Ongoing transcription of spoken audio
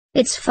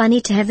It's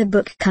funny to have a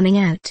book coming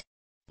out.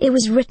 It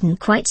was written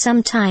quite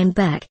some time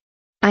back.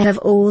 I have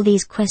all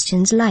these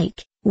questions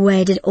like,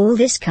 where did all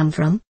this come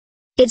from?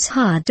 It's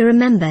hard to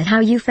remember how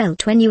you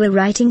felt when you were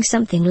writing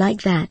something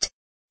like that.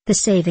 The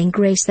saving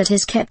grace that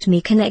has kept me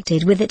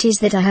connected with it is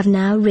that I have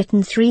now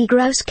written 3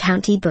 Grouse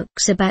County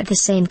books about the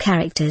same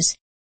characters.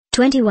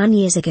 21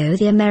 years ago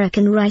the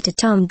American writer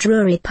Tom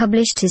Drury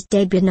published his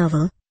debut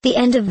novel, The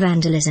End of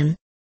Vandalism.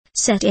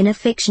 Set in a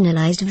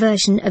fictionalized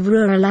version of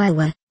rural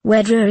Iowa,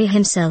 where Drury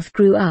himself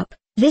grew up,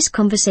 this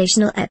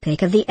conversational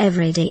epic of the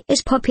everyday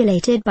is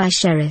populated by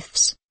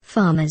sheriffs,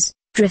 farmers,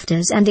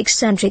 drifters and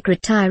eccentric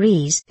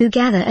retirees who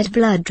gather at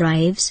blood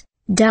drives,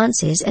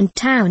 dances and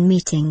town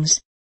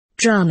meetings.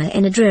 Drama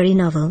in a Drury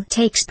novel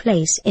takes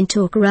place in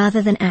talk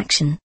rather than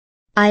action.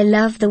 I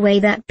love the way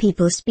that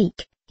people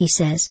speak, he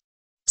says.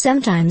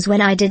 Sometimes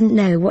when I didn't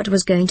know what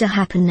was going to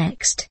happen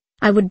next,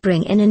 I would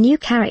bring in a new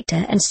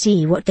character and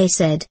see what they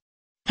said.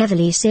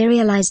 Heavily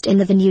serialized in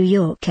The New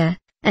Yorker,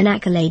 an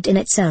accolade in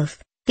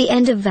itself, The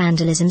End of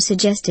Vandalism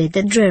suggested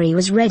that Drury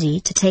was ready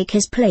to take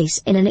his place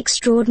in an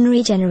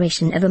extraordinary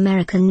generation of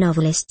American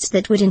novelists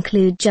that would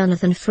include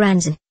Jonathan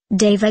Franzen,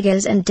 Dave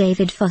Eggers and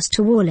David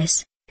Foster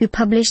Wallace, who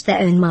published their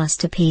own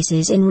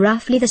masterpieces in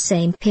roughly the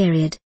same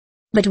period.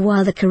 But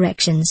while The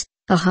Corrections,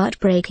 a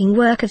heartbreaking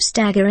work of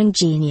staggering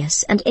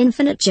genius and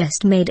infinite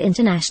jest, made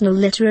international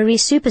literary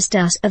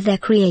superstars of their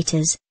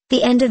creators,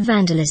 The End of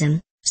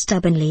Vandalism,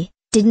 stubbornly,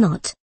 did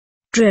not.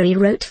 Drury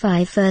wrote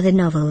 5 further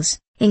novels,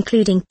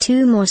 including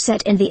 2 more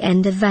set in The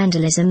End of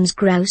Vandalism's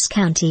Grouse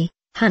County,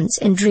 Hunts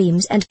in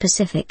Dreams and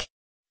Pacific.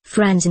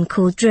 Franzen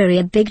called Drury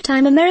a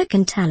big-time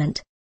American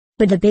talent.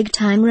 But the big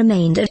time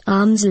remained at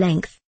arm's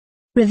length.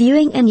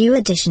 Reviewing a new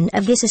edition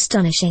of this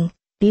astonishing,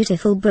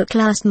 beautiful book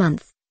last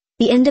month,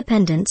 The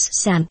Independent's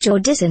Sam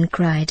Jordison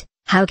cried,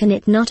 "How can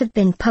it not have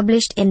been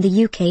published in the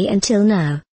UK until now?"